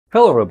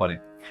Hello everybody!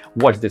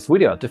 Watch this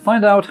video to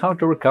find out how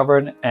to recover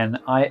an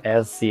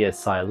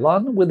iscsi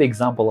LUN with the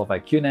example of a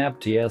QNAP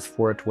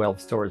TS-412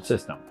 storage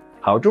system,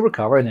 how to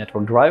recover a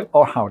network drive,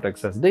 or how to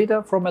access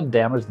data from a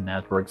damaged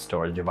network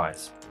storage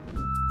device.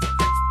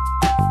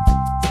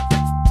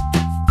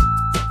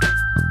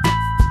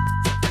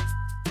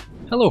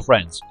 Hello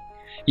friends!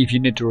 If you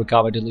need to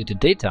recover deleted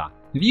data,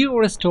 view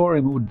or restore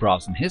removed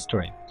browsing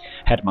history,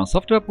 Hetman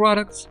Software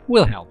Products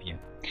will help you.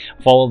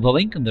 Follow the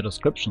link in the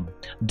description,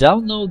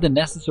 download the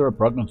necessary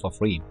program for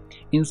free,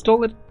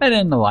 install it and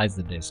analyze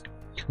the disk.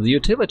 The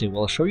utility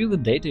will show you the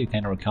data you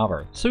can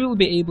recover, so you'll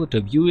be able to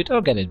view it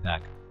or get it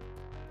back.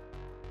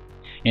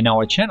 In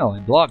our channel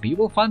and blog you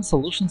will find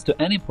solutions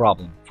to any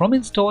problem, from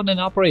installing an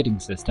operating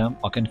system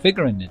or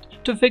configuring it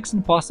to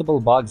fixing possible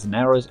bugs and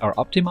errors or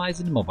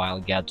optimizing mobile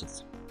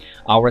gadgets.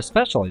 Our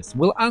specialists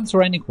will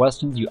answer any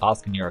questions you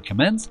ask in your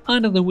comments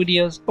under the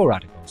videos or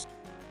articles.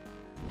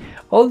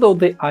 Although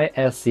the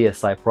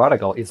iscsi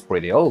protocol is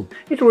pretty old,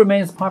 it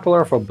remains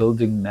popular for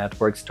building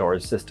network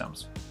storage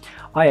systems.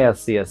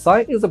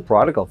 iscsi is a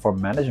protocol for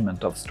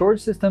management of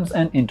storage systems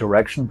and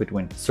interaction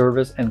between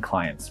servers and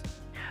clients.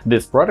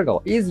 This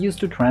protocol is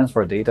used to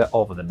transfer data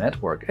over the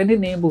network and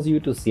enables you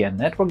to see a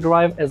network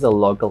drive as a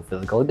local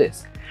physical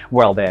disk,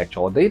 while the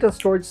actual data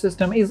storage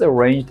system is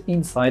arranged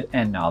inside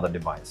another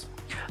device.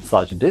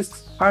 Such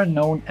disks are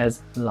known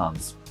as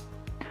LUNs.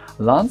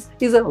 LUNs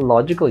is a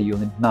logical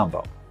unit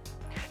number.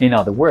 In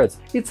other words,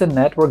 it's a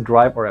network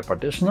drive or a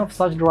partition of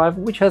such drive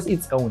which has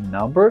its own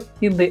number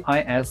in the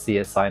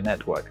iscsi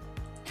network.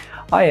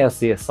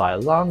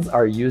 iscsi LUNs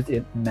are used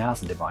in NAS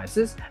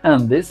devices,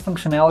 and this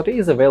functionality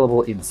is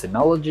available in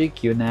Synology,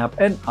 QNAP,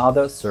 and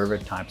other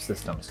server-type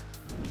systems.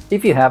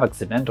 If you have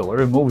accidentally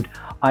removed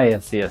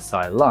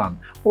iscsi LUN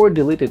or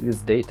deleted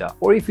its data,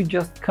 or if you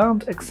just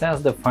can't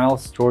access the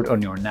files stored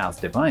on your NAS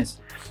device,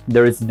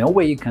 there is no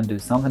way you can do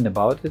something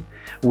about it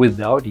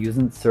without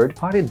using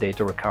third-party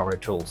data recovery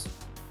tools.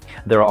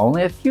 There are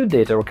only a few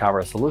data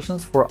recovery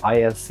solutions for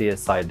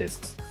iscsi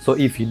disks, so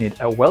if you need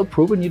a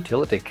well-proven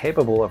utility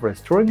capable of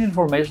restoring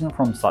information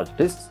from such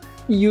disks,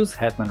 use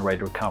Hetman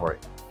RAID Recovery.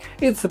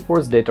 It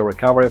supports data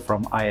recovery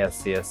from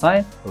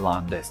iscsi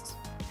LUN disks.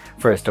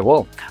 First of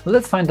all,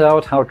 let's find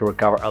out how to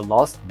recover a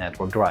lost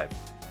network drive.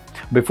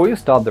 Before you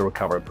start the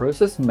recovery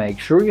process, make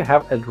sure you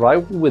have a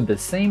drive with the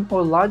same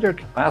or larger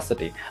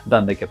capacity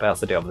than the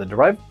capacity of the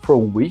drive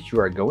from which you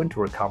are going to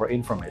recover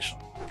information.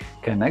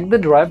 Connect the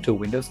drive to a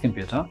Windows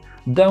computer,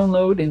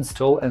 download,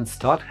 install and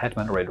start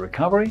Hetman RAID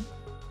Recovery,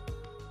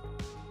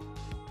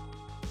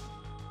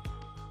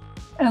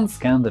 and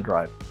scan the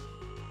drive.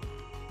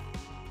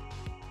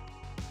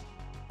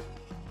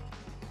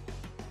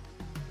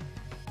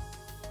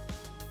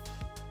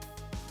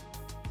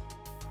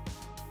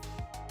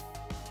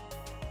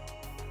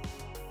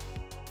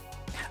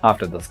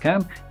 After the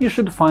scan, you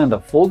should find a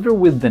folder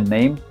with the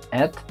name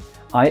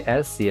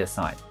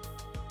 @iscsi.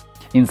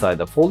 Inside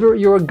the folder,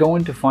 you are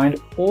going to find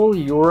all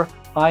your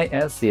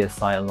iscsi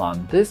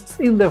LUN disks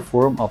in the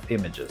form of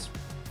images.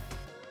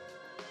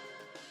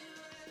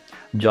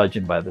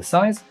 Judging by the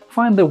size,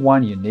 find the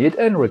one you need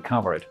and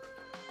recover it.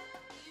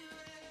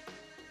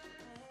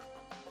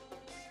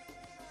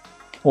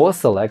 Or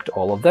select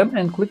all of them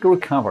and click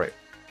Recovery.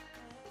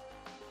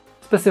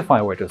 Specify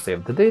where to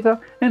save the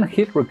data and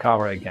hit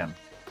Recover again.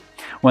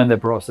 When the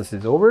process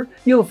is over,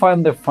 you'll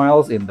find the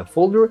files in the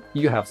folder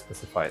you have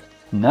specified.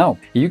 Now,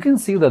 you can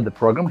see that the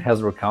program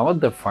has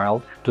recovered the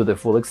file to the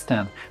full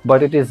extent,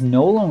 but it is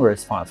no longer a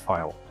sparse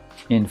file.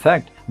 In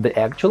fact, the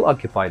actual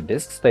occupied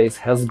disk space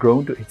has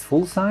grown to its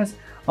full size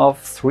of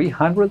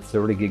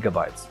 330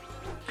 GB.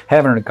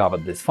 Having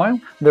recovered this file,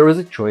 there is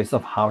a choice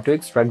of how to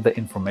extract the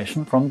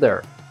information from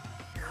there.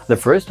 The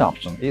first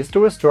option is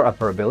to restore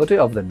operability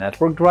of the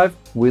network drive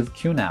with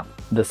QNAP.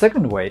 The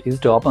second way is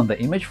to open the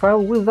image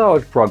file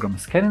without program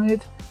scanning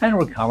it and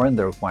recovering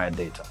the required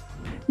data.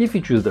 If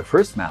you choose the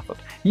first method,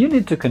 you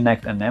need to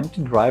connect an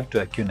empty drive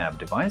to a QNAP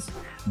device,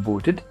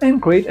 boot it,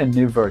 and create a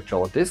new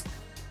virtual disk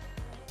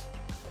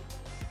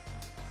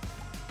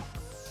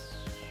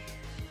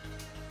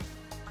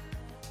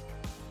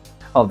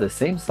of the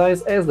same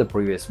size as the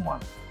previous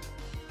one.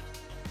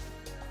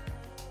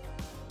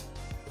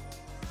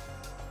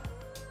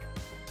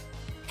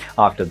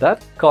 After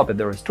that, copy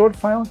the restored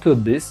file to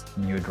this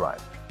new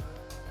drive.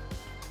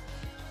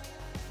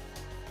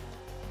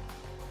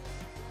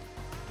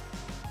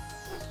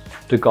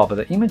 To copy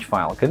the image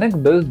file,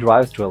 connect both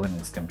drives to a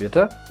Linux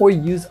computer or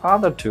use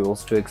other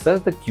tools to access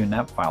the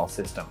QNAP file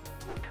system.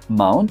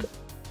 Mount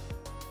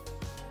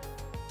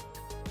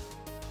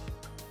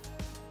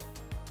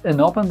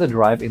and open the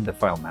drive in the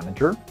File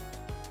Manager.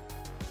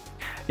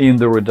 In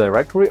the root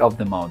directory of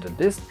the mounted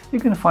disk, you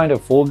can find a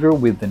folder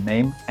with the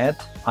name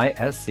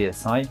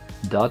 @iscsi.img.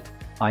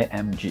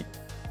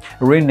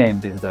 Rename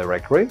this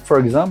directory, for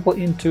example,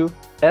 into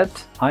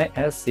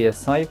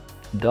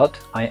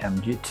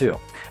 @iscsi.img2,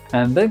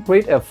 and then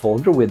create a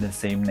folder with the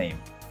same name,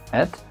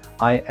 @iscsi.img.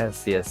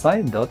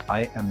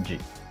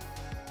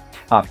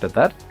 After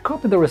that,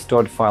 copy the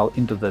restored file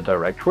into the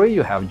directory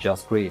you have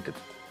just created.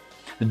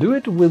 Do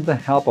it with the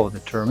help of the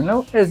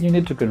terminal, as you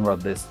need to convert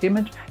this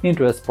image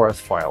into a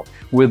sparse file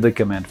with the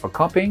command for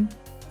copying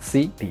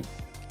cp.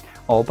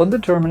 Open the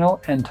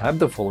terminal and type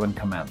the following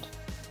command.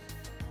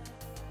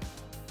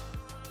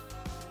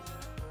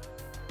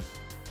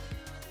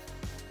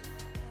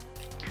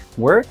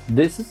 Where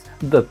this is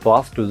the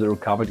path to the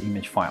recovered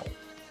image file.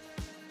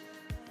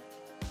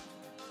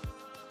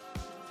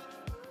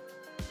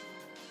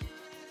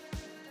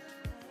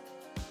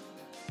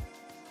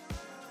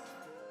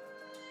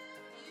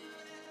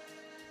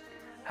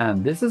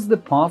 And this is the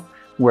path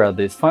where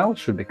this file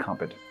should be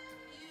copied.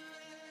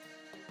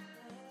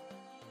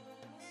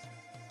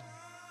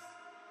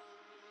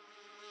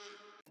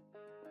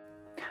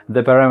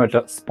 The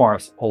parameter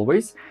sparse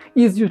always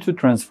is used to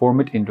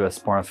transform it into a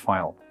sparse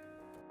file.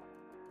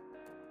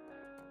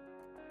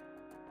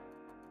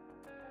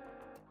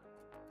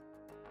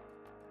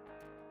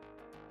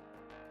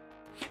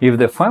 If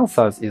the file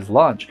size is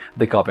large,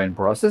 the copying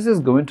process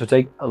is going to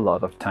take a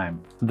lot of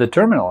time. The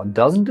terminal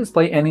doesn't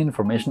display any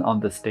information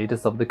on the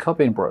status of the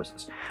copying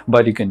process,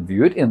 but you can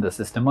view it in the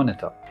system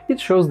monitor.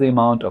 It shows the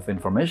amount of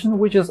information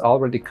which is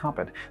already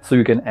copied, so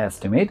you can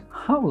estimate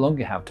how long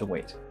you have to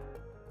wait.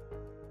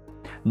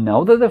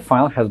 Now that the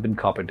file has been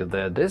copied to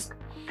the disk,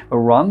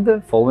 run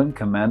the following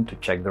command to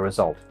check the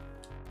result.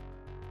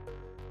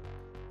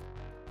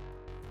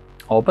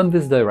 Open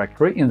this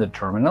directory in the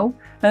terminal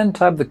and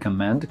type the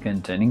command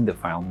containing the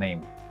file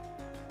name.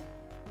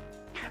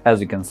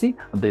 As you can see,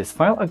 this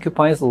file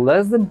occupies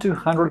less than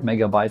 200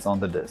 MB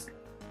on the disk.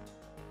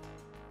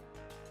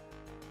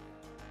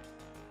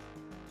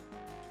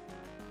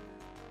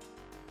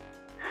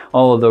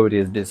 Although it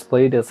is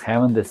displayed as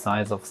having the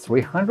size of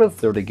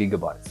 330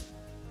 GB.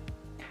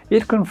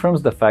 It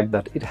confirms the fact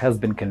that it has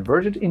been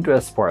converted into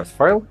a sparse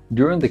file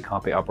during the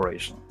copy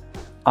operation.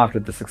 After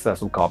the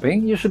successful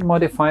copying, you should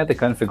modify the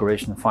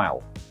configuration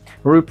file.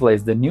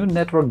 Replace the new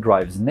network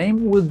drive's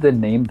name with the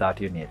name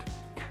that you need.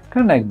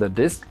 Connect the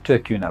disk to a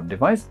QNAP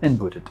device and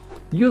boot it.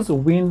 Use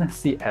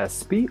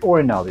WinCSP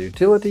or another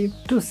utility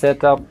to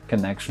set up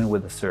connection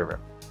with the server.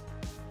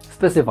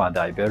 Specify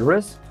the IP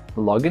address,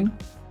 login,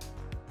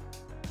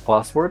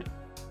 password,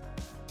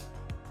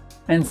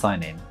 and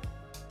sign in.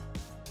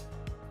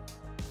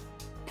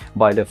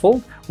 By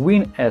default,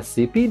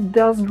 WinSCP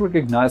doesn't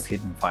recognize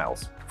hidden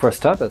files. For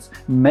starters,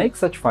 make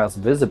such files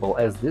visible,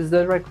 as this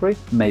directory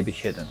may be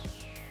hidden.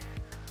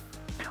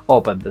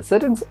 Open the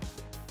settings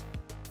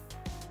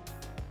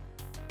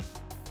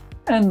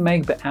and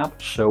make the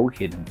app show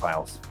hidden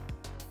files.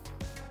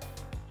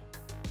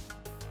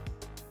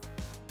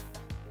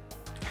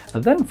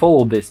 Then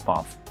follow this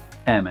path: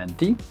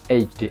 mnt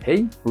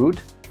hda root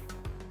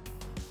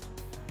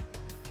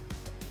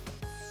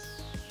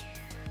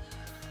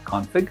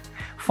config.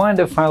 Find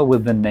a file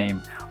with the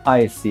name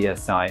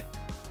iscsi.img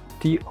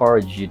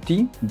trgt.conf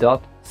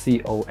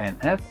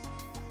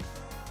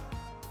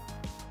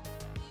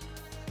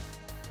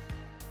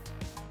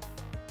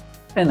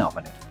and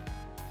open it.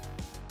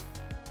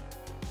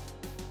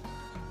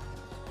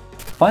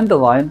 Find the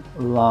line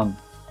LUN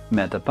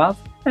metapath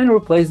and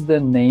replace the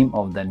name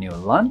of the new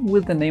LUN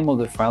with the name of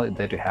the file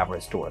that you have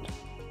restored.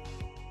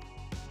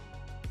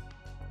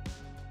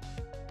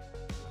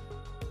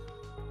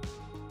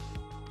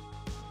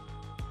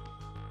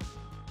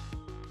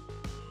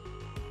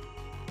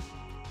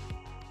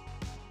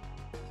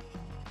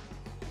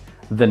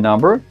 The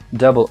number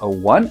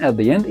 001 at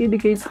the end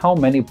indicates how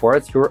many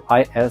parts your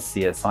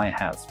iscsi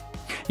has.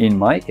 In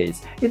my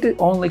case, it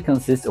only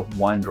consists of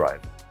one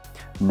drive.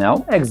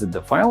 Now exit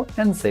the file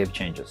and save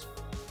changes.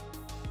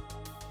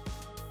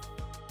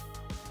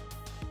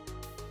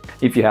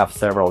 If you have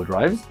several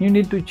drives, you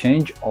need to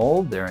change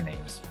all their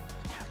names.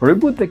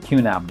 Reboot the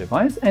QNAP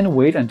device and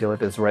wait until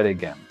it is ready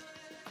again.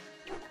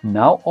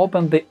 Now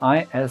open the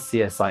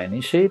iscsi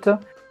initiator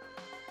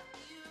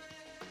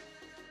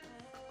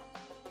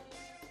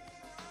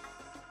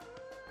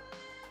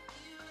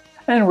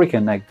and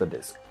reconnect the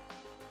disk.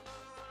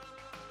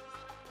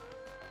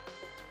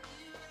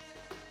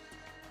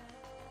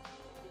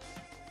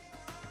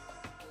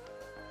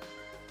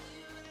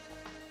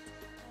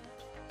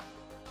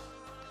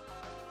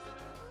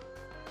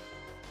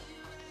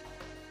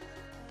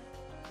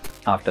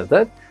 After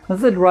that,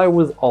 the drive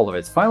with all of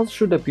its files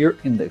should appear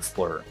in the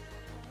Explorer.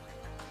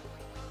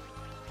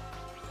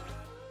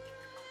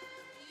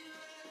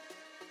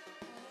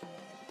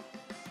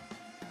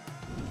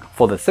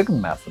 For the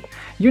second method,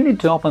 you need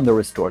to open the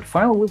restored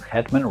file with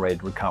Hetman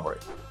RAID recovery.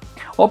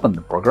 Open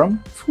the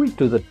program, switch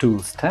to the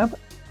Tools tab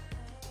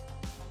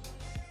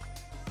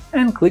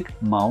and click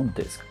Mount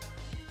Disk.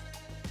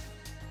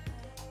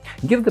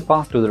 Give the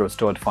path to the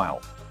restored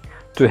file.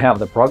 To have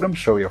the program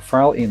show your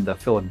file in the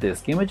filled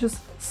disk images,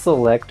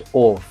 select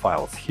All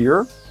Files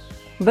here,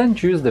 then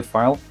choose the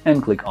file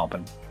and click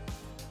Open.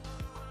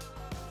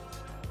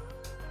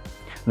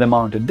 The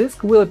mounted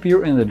disk will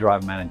appear in the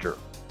Drive Manager.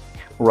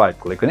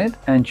 Right-click on it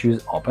and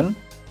choose Open,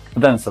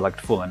 then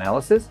select Full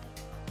Analysis,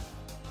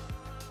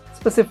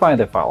 specify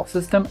the file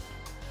system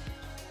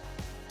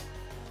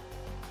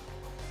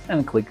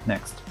and click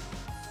Next.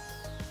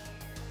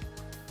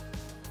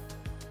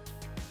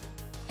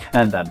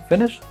 and then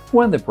finish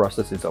when the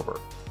process is over.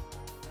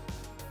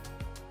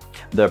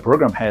 The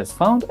program has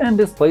found and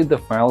displayed the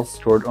files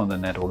stored on the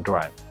network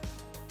drive.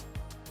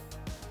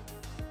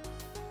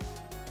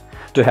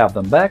 To have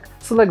them back,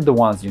 select the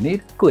ones you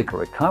need, click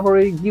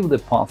Recovery, give the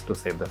path to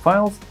save the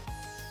files,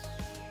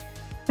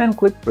 and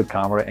click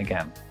Recovery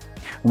again.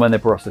 When the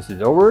process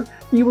is over,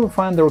 you will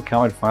find the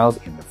recovered files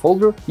in the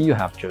folder you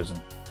have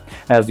chosen.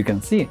 As you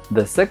can see,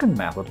 the second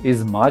method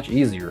is much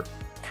easier.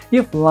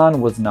 If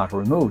LUN was not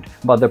removed,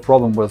 but the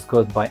problem was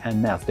caused by a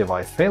NAS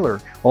device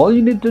failure, all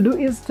you need to do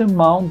is to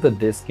mount the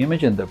disk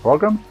image in the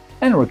program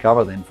and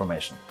recover the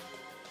information.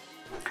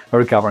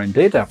 Recovering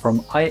data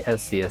from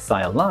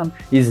iscsi LUN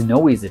is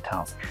no easy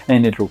task,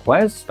 and it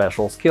requires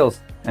special skills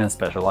and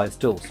specialized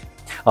tools.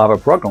 Our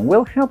program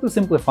will help you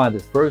simplify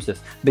this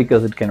process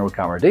because it can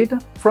recover data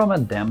from a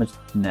damaged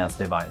NAS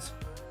device.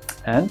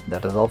 And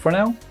that is all for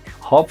now.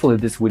 Hopefully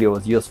this video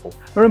was useful.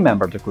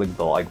 Remember to click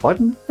the like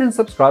button and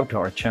subscribe to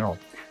our channel.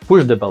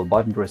 Push the bell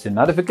button to receive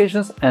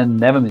notifications and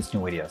never miss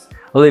new videos.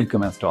 Leave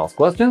comments to ask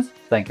questions.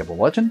 Thank you for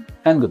watching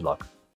and good luck!